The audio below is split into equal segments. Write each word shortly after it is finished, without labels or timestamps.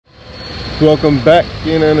Welcome back,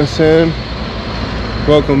 you know what I'm saying?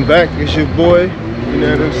 Welcome back, it's your boy, you know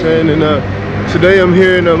what I'm saying? And today I'm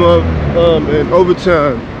here and I'm in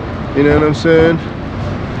Overtown, you know what I'm saying?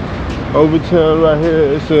 Overtown right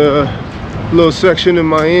here, it's a little section in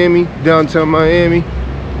Miami, downtown Miami,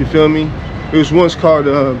 you feel me? It was once called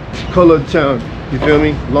Colored Town, you feel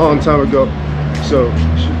me? Long time ago. So,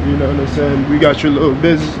 you know what I'm saying? We got your little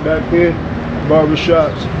business back here,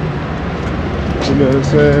 barbershops, you know what I'm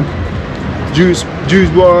saying? Juice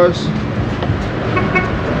bars, you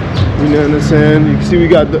know what I'm saying? You can see we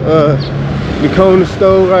got the corner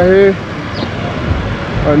store right here,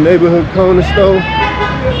 our neighborhood corner store,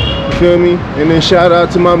 you feel me? And then shout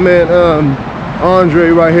out to my man Andre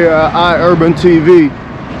right here at iUrban TV,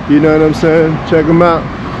 you know what I'm saying? Check him out,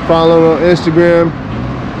 follow him on Instagram,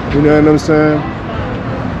 you know what I'm saying?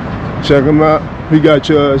 Check him out. We got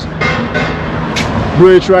your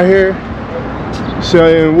bridge right here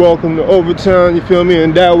saying welcome to Overtown, you feel me?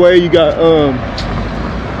 And that way you got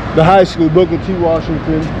the high school, Booker T.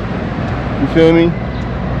 Washington, you feel me?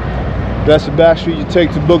 That's the back street you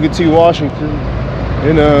take to Booker T. Washington.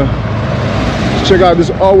 And check out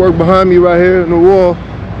this artwork behind me right here on the wall.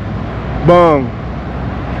 Bong,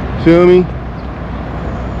 feel me?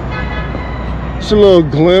 It's a little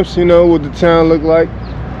glimpse, you know, what the town look like,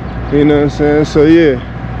 you know what I'm saying? So yeah,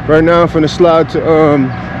 right now I'm finna slide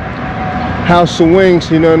to House of Wings,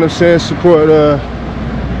 you know what I'm saying? Support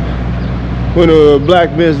one of the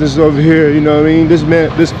black business over here, you know what I mean?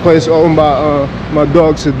 This place owned by my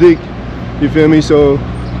dog Sadiq, you feel me? So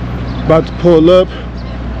about to pull up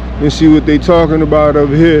and see what they talking about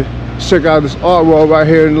over here. Check out this art wall right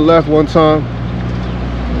here in the left one time,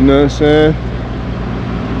 you know what I'm saying?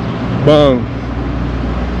 Bang.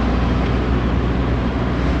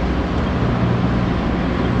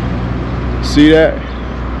 See that?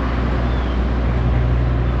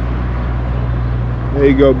 There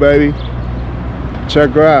you go, baby.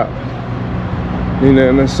 Check her out. You know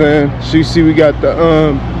what I'm saying? So you see we got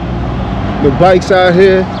the bikes out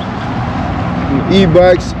here,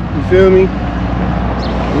 e-bikes, you feel me? You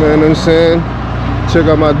know what I'm saying? Check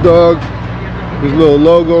out my dog, his little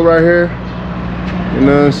logo right here. You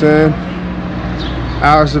know what I'm saying?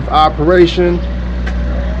 Hours of operation.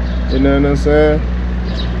 You know what I'm saying?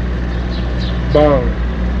 Boom.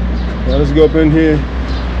 Now let's go up in here,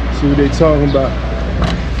 see what they talking about.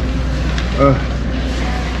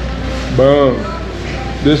 Boom.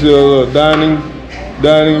 This is a little dining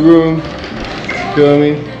room. Feel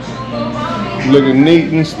me? Looking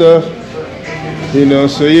neat and stuff. You know,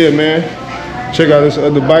 so yeah, man. Check out this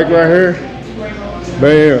other bike right here.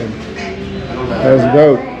 Bam. That's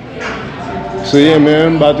dope. So yeah, man,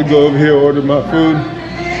 I'm about to go over here, order my food.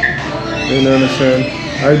 You know what I'm saying?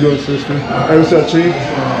 How you doing, sister? Hey, what's up, Chief?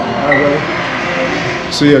 Alright.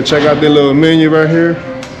 So yeah, check out their little menu right here.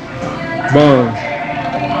 Boom.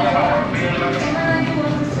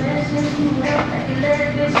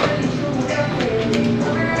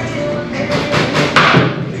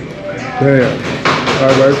 Damn.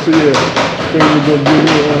 Alright, so yeah, I think we're gonna give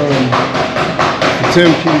me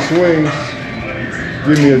 10-piece wings.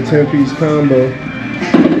 Give me a 10-piece combo.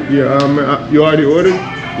 Yeah, you already ordered?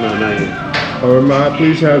 No, not yet. Or may I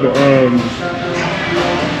please have the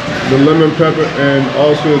lemon pepper and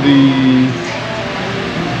also the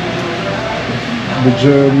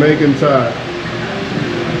Jamaican Thai.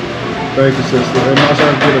 Thank you, sister. And also I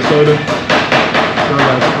can get a soda.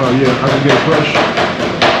 Yeah, I can get a fresh.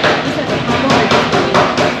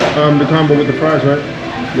 The combo with the fries, right?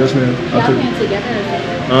 Yes, ma'am. I'll take it together.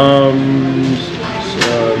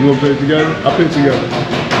 You want to put it together? I'll put it together.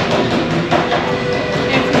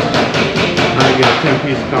 I get a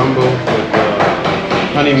 10-piece combo with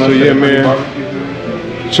honey mustard. So yeah, man.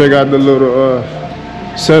 Check out the little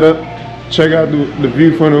setup. Check out the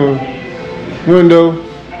view from the window.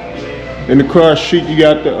 In the cross street, you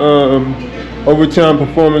got the Overtown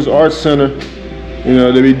Performance Arts Center. You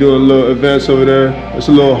know, they be doing little events over there. It's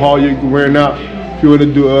a little hall you can rent out if you want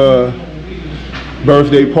to do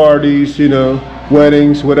birthday parties, you know,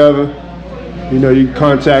 weddings, whatever. You know, you can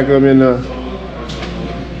contact them and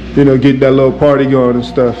you know, get that little party going and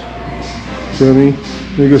stuff. Feel me?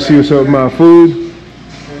 You can see what's up with my food.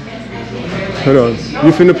 Hold on,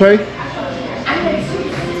 you finna pay?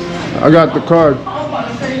 I got the card.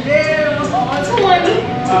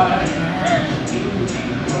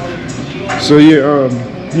 So yeah,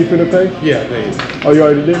 you finna pay? Yeah, thank you. Oh, you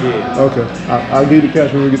already did? Yeah. Okay, I'll give you the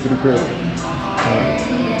cash when we get to the crib.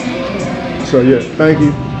 So yeah, thank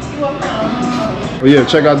you. Oh yeah,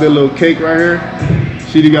 check out that little cake right here.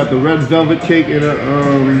 See, they got the red velvet cake and a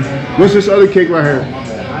what's this other cake right here?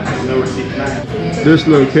 No receipt. This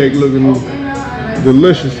little cake looking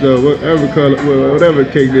delicious though, whatever color, whatever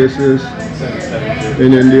cake this is.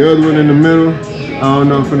 And then the other one in the middle, I don't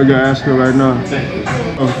know, I'm finna go ask her right now.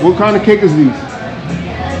 What kind of cake is these?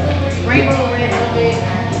 Rainbow red velvet.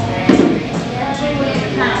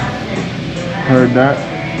 Heard that?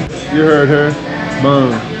 You heard her?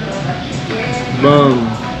 Boom. Boom.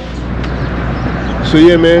 So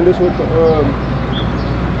yeah, man, this what the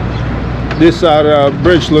this side of our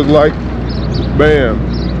bridge look like. Bam.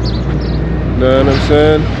 Know what I'm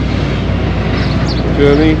saying?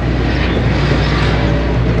 Feel me?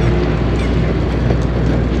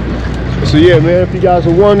 So yeah, man, if you guys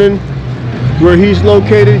are wondering where he's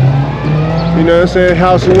located, you know what I'm saying,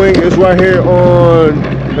 House and Wing is right here on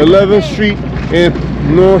 11th Street and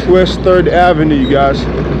Northwest 3rd Avenue, you guys.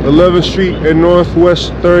 11th Street and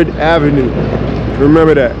Northwest 3rd Avenue.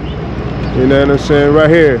 Remember that. You know what I'm saying? Right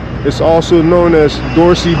here. It's also known as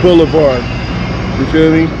Dorsey Boulevard. You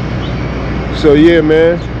feel me? So yeah,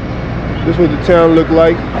 man. This is what the town look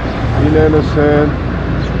like. You know what I'm saying?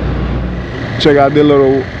 Check out their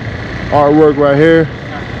little artwork right here.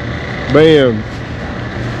 Bam.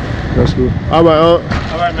 That's cool. All right, All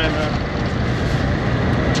right, man.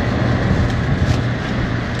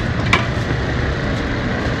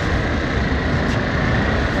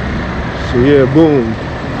 So yeah, boom.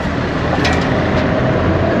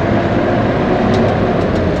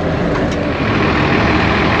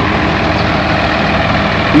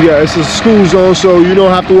 Yeah, it's a school zone, so you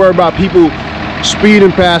don't have to worry about people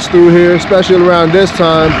speeding past through here, especially around this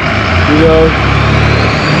time. You know,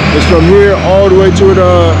 it's from here all the way to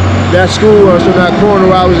that school, or so that corner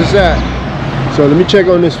where I was just at. So let me check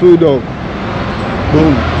on this food though.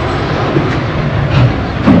 Boom.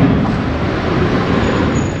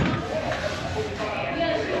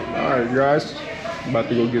 Alright guys, I'm about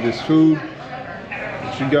to go get this food.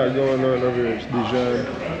 What you got going on over here, Dijon?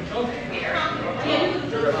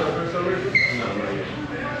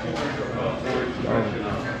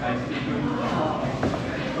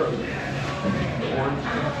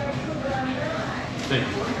 Thank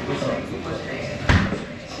you.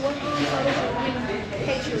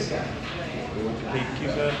 Cake you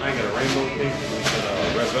said? I got a rainbow cake. We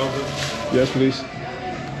said red velvet. Yes, please.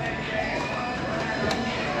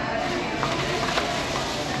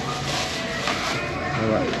 All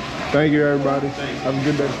right. Thank you, everybody. Have a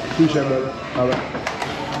good day. Appreciate it, brother. All right.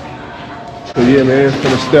 So yeah, man,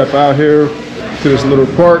 gonna step out here to this little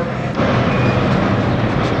park.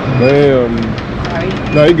 Bam.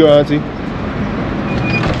 There you go, auntie.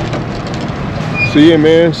 So yeah,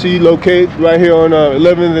 man, see, located right here on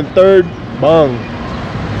 11th and 3rd, bang.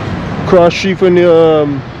 Cross street from the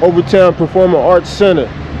Overtown Performing Arts Center.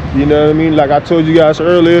 You know what I mean? Like I told you guys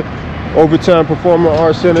earlier, Overtown Performing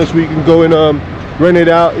Arts Center, so we can go and rent it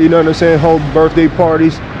out. You know what I'm saying? Hold birthday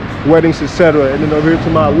parties, weddings, etc. And then over here to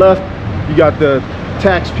my left, you got the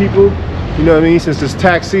tax people. You know what I mean? Since it's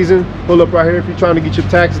tax season, pull up right here if you're trying to get your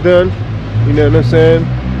tax done. You know what I'm saying?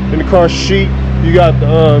 In the cross street, you got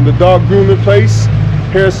the dog grooming place,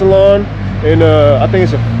 hair salon, and I think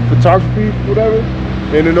it's a photography, whatever.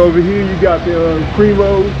 And then over here you got the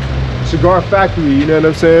Primo cigar factory. You know what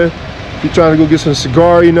I'm saying? If you're trying to go get some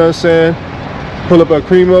cigar, you know what I'm saying, pull up a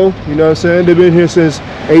Primo. You know what I'm saying? They've been here since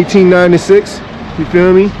 1896. You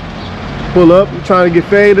feel me? Pull up. You're trying to get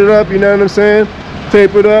faded up. You know what I'm saying?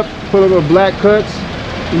 Tape it up. Pull up a black cuts.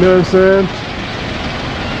 You know what I'm saying?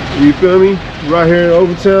 You feel me? Right here in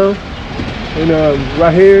Overtown. And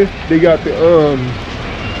right here they got the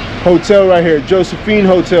hotel right here, Josephine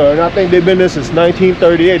Hotel, and I think they've been there since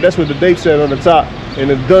 1938. That's what the date said on the top. And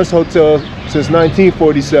the Dust Hotel since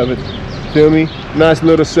 1947. Feel me? Nice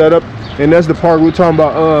little setup. And that's the park we're talking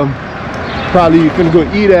about. Probably you finna go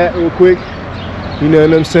eat at real quick. You know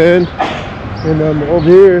what I'm saying? And over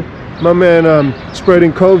here, my man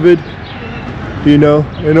spreading COVID. You know,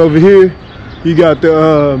 and over here you got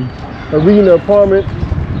the Arena Apartment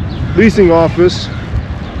leasing office.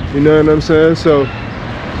 You know what I'm saying? So,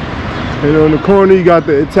 and on the corner you got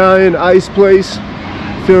the Italian ice place.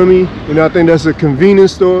 Feel me? And I think that's a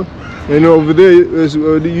convenience store. And over there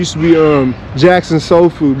there used to be Jackson Soul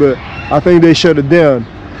Food, but I think they shut it down.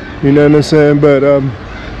 You know what I'm saying? But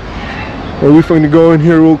we're going to go in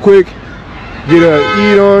here real quick, get a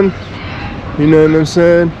eat on. You know what I'm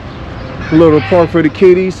saying? A little park for the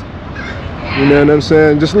kiddies. You know what I'm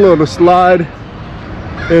saying? Just a little slide.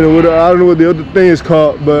 And I don't know what the other thing is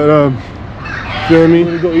called, but feel me?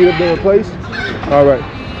 We're gonna go eat up there place. All right.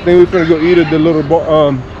 I think we're gonna go eat at the little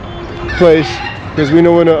place because we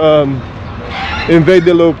don't want to invade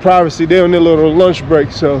their little privacy. They're on their little lunch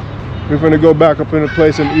break, so we're gonna go back up in the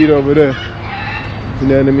place and eat over there. You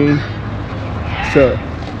know what I mean? So,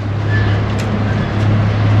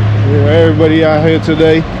 you know, everybody out here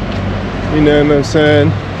today, you know what I'm saying?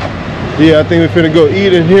 Yeah, I think we're finna go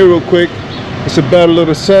eat in here real quick. It's a better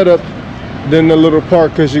little setup than the little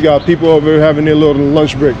park because you got people over here having their little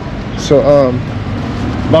lunch break. So,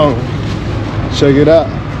 boom, check it out.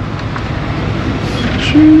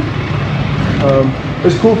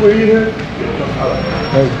 It's cool for you here?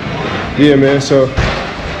 Yeah, man, so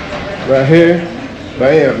right here,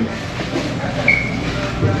 bam.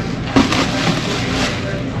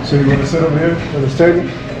 So you want to sit over here on this table?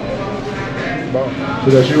 Boom. So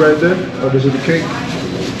that's you right there? Oh, this is the cake?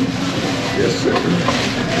 Yes, sir.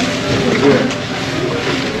 Yeah.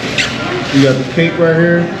 You got the cake right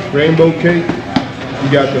here, rainbow cake. You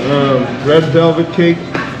got the red velvet cake.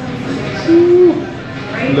 Ooh,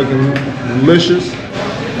 looking delicious.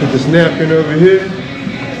 Put this napkin over here.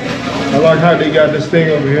 I like how they got this thing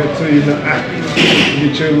over here too, you know.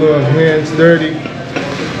 Get your little hands dirty.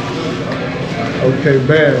 Okay,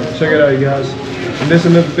 bam. Check it out, you guys. And this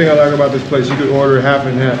is another thing I like about this place. You could order half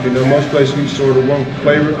and half. You know, most places you just order one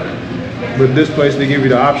flavor, but this place they give you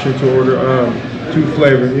the option to order two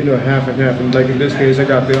flavors. You know, half and half. And like in this case, I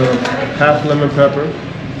got the half lemon pepper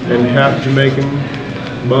and half Jamaican.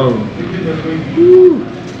 Boom. Woo.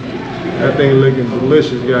 That thing looking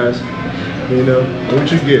delicious, guys. You know,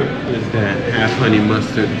 what you get? It's that half honey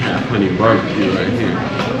mustard, half honey barbecue right here.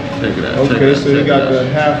 Check it out. Okay, so you got the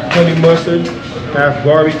half honey mustard, half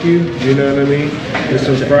barbecue. You know what I mean? With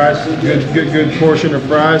some fries, good portion of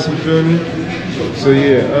fries. You feel me? So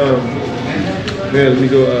yeah, man, let me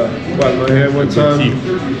go wipe my hand one time.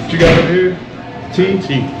 What you got over here? Tea?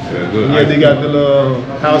 Tea. Yeah, they got the little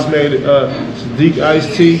house-made Sadiq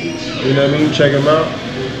iced tea. You know what I mean? Check them out.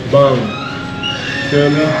 Boom. Feel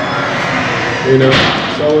me? You know,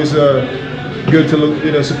 it's always good to look,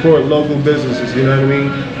 you know, support local businesses. You know what I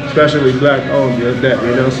mean? Especially black-owned, that.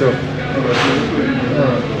 You know, so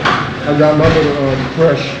I got my little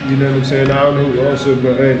fresh. You know what I'm saying? I don't know who also,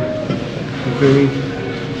 but hey, you feel me?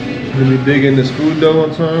 Let me dig in this food though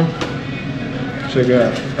one time. Check it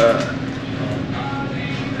out.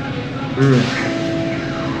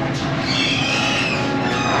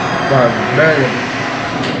 Bang.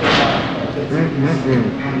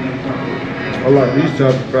 I like these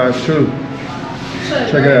type of fries too.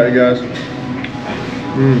 Check it out, you guys.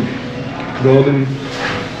 Golden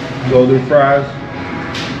fries.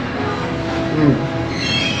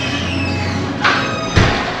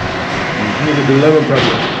 Look at the lemon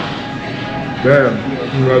pepper. Bam.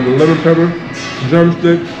 You got the lemon pepper,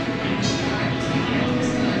 drumstick.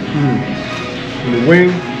 And the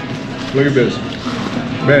wing. Look at this.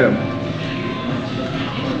 Bam.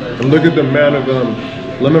 And look at the amount of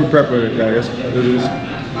lemon pepper, guys.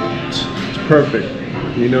 It's perfect.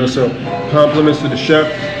 You know, so compliments to the chef,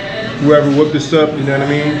 whoever whipped this up, you know what I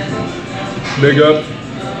mean? Big up.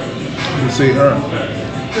 You see, yeah,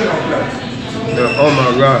 oh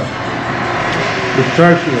my God. The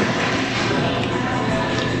texture.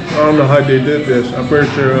 I don't know how they did this. I'm pretty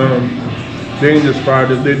sure they didn't just fry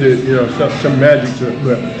this. They did, you know, some magic to it,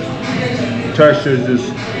 but the texture is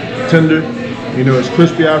just tender. You know, it's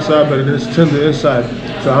crispy outside, but it's tender inside.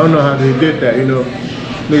 So I don't know how they did that, you know.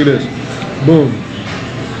 Look at this. Boom.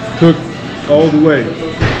 Cooked all the way.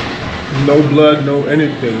 No blood, no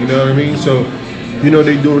anything, you know what I mean? So, you know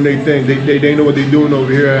they doing their thing. They know what they're doing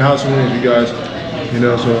over here at House of Wings, you guys. You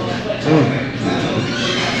know, so.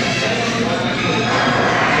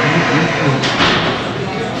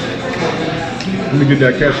 Let me get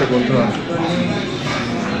that ketchup one time.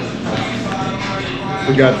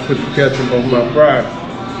 Forgot to put the ketchup over my fries.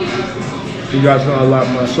 You guys know I like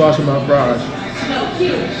my sauce on my fries.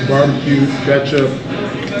 Barbecue, ketchup,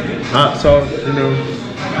 hot sauce, you know,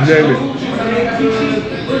 name it.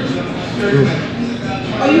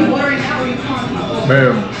 Are you watering out or are you calling?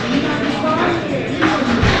 Bam.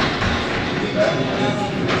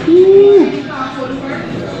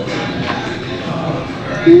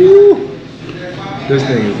 This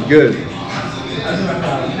thing is good.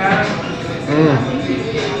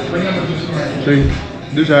 See,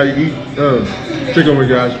 this is how you eat chicken wing,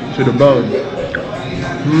 guys, to the bone.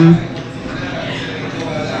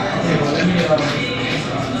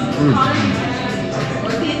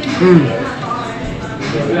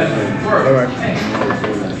 All right. I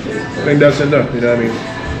think that's enough, you know what I mean?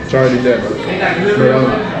 It's already there.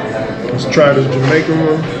 But, let's try this Jamaican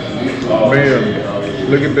one. Bam.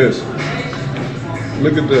 Look at this.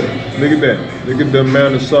 Look at that. Look at that. Look at the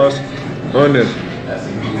amount of sauce on this.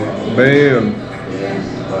 Bam.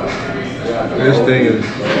 This thing is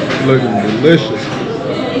looking delicious.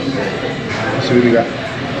 Let's see what we got.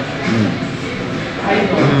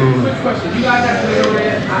 Question. You guys have to go over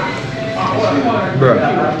there. Bro.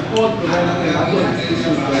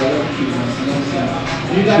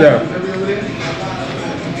 Yeah.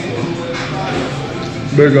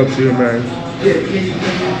 Big up to you, man.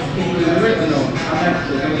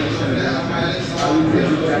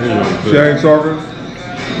 She ain't talking?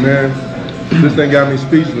 Man, this thing got me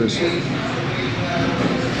speechless.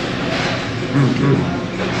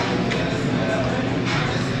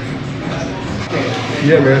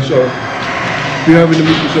 Yeah, man, so if you happen to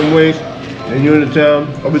meet with some wings and you're in the town,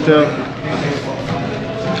 Uppertown,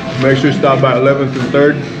 make sure you stop by 11th and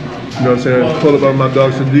 3rd. You know what I'm saying? Pull up on my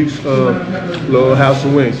dog Sadiq's little house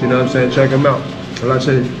of wings. You know what I'm saying? Check him out. Like I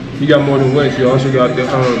said, he got more than wings. He also got the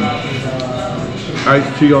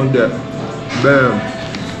iced tea on deck. Bam.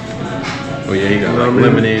 Oh yeah, he got like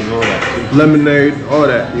lemonade and all that. Lemonade, all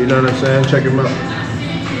that. You know what I'm saying? Check him out.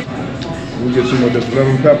 We'll get some of this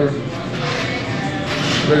lemon pepper.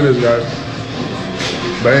 Look at this, guys.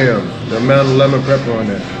 Bam. The amount of lemon pepper on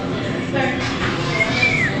that.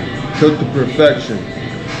 Cooked to perfection. You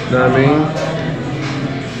know what I mean?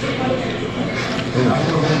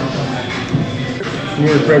 You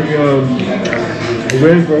want to prep your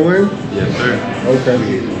wing for a wing? Yes, sir. Okay.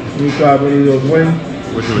 You try one of those wings?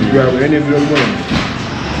 Which one you grab any of those wings?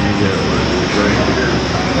 You get one.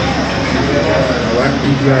 I like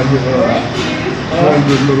you grab one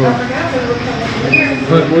good little.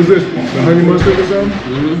 What's this? The honey mustard or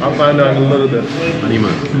something? I'll find out in a little bit. Honey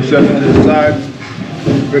mustard. You set it to the side.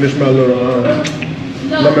 Finish my little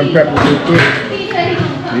lemon pepper real quick.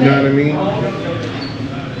 You know what I mean?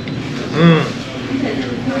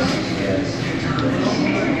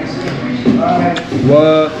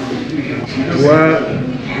 What?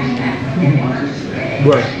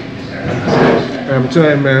 I'm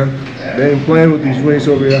telling you, man, they ain't playing with these wings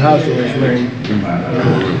over your house wings, man.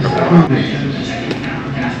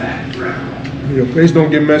 Your face don't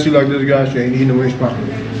get messy like this, guys. You ain't eating the wings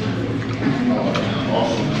properly.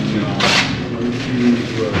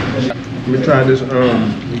 Let me try this,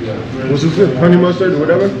 what's this, honey mustard or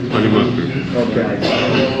whatever? Honey mustard.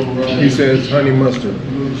 Okay. He says honey mustard.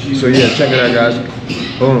 So yeah, check it out, guys.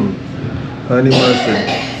 Boom. Honey mustard.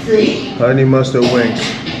 Honey mustard wings.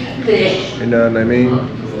 You know what I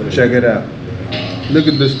mean? Check it out. Look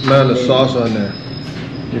at this amount of sauce on there.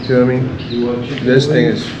 You feel me? This thing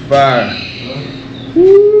is fire.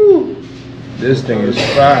 Woo! This thing is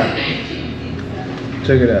fire.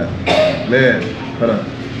 Check it out. Man, hold on.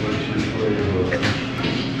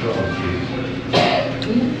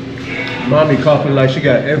 Mommy coughing like she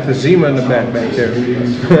got emphysema in the back there.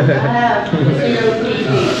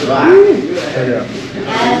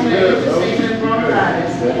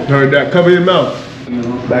 Heard that? Cover your mouth.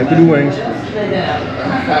 Back to the wings.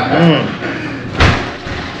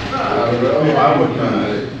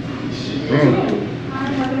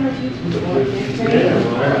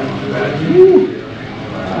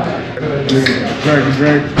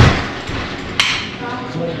 Drink.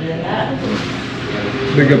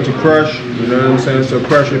 Big up to Crush, you know what I'm saying? So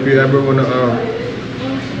Crush, if you ever want to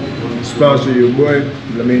sponsor your boy,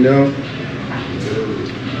 let me know.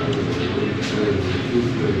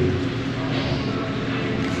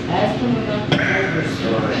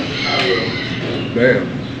 Bam.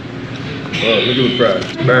 Oh, look at the fries.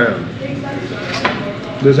 Bam.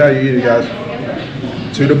 This is how you eat it, guys.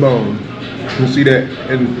 To the bone. You see that?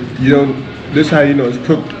 And you don't, this is how you know it's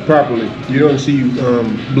cooked properly. You don't see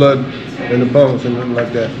blood in the bones and nothing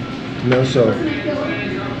like that. You know, so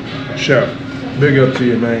chef, big up to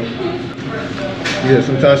you, man. Yeah,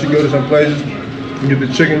 sometimes you go to some places, you get the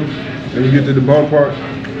chicken, and you get to the bone part,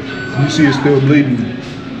 you see it's still bleeding.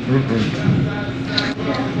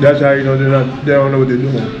 That's how you know they don't know what they're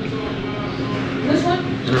doing. This one?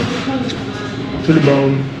 To the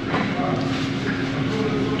bone.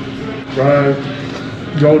 Fried,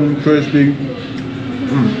 golden, crispy.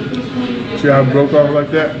 See how it broke off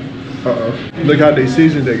like that? Look how they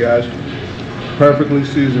seasoned it, guys. Perfectly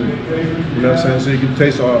seasoned. You know what I'm saying? So you can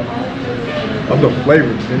taste all of the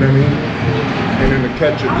flavors, you know what I mean? And then the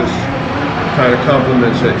ketchup just kind of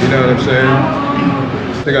complements it, you know what I'm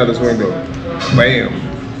saying? Check out this wing go. Bam.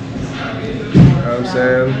 You know what I'm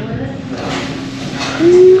saying?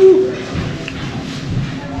 Woo.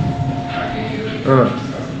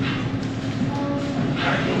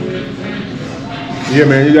 Yeah,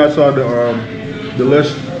 man, you guys saw the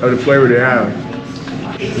list of the flavor they have.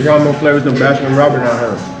 You got more flavors than Baskin Robbins out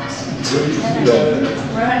here. So,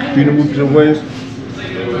 if you move to the wings,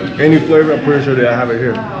 any flavor, I'm pretty sure they have it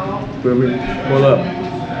here. Feel me? Pull up.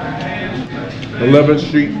 11th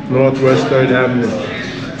Street, Northwest 3rd Avenue.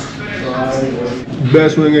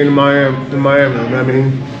 Best wing in Miami, you know what I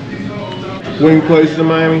mean? wing places in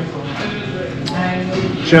Miami,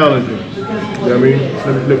 challenging. You know what I mean?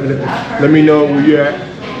 Let me know where you're at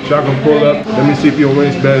so I can pull up. Let me see if your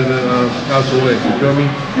wings better than House of Wings. You feel me?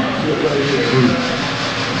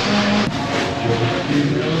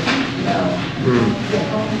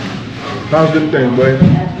 How's them thing, boy?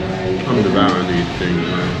 I'm devouring these things,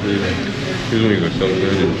 man. These wings are so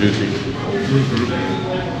good and juicy.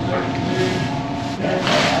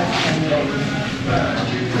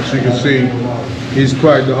 As you can see, he's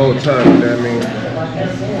quiet the whole time, you know what I mean?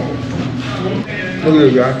 Look at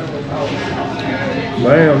this guy.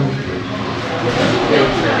 Bam.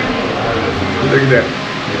 Look at that.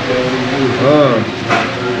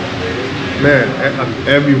 Man,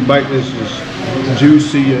 every bite is just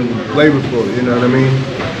juicy and flavorful, you know what I mean?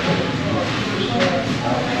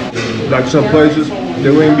 Like some places, they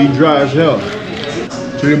wouldn't be dry as hell.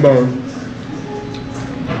 To the bone.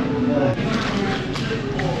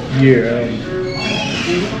 Yeah.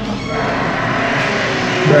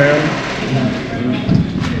 Man.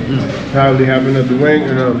 Highly happy enough to wing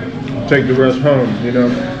and take the rest home, you know.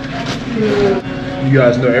 You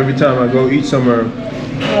guys know every time I go eat somewhere,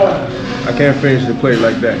 I can't finish the plate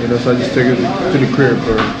like that, you know, so I just take it to the crib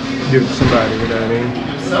or give it to somebody, you know what I mean?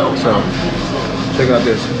 So, check out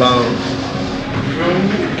this bomb.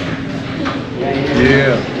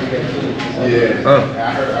 Yeah.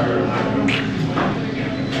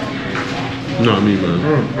 Not me, man.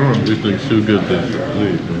 This thing's too good to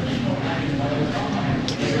leave, man.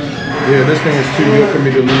 Yeah, this thing is too good for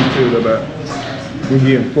me to leave too, but we're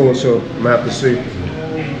getting full, so I'm gonna have to see.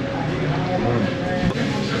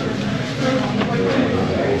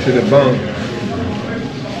 To the bone.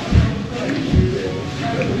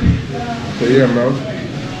 So yeah, man.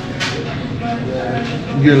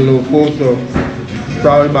 Getting a little full, so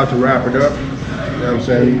probably about to wrap it up. You know what I'm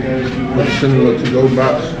saying? Put this in a little to-go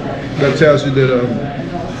box. That tells you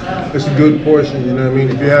that it's a good portion, you know what I mean?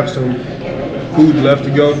 If you have some food left to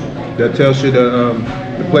go, that tells you that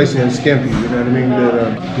the place ain't skimpy, you know what I mean?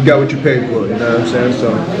 That you got what you paid for, you know what I'm saying? So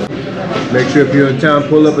make sure if you're in town,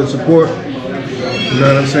 pull up and support, you know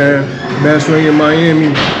what I'm saying? Mass Ring in Miami,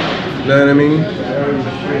 you know what I mean?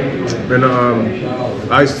 And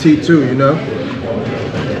iced tea too, you know?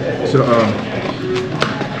 So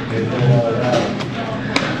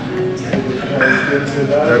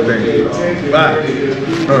that thing. Bye.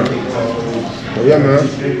 So yeah, man.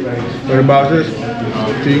 What about this?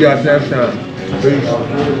 See you guys next time. Peace.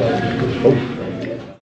 Oh.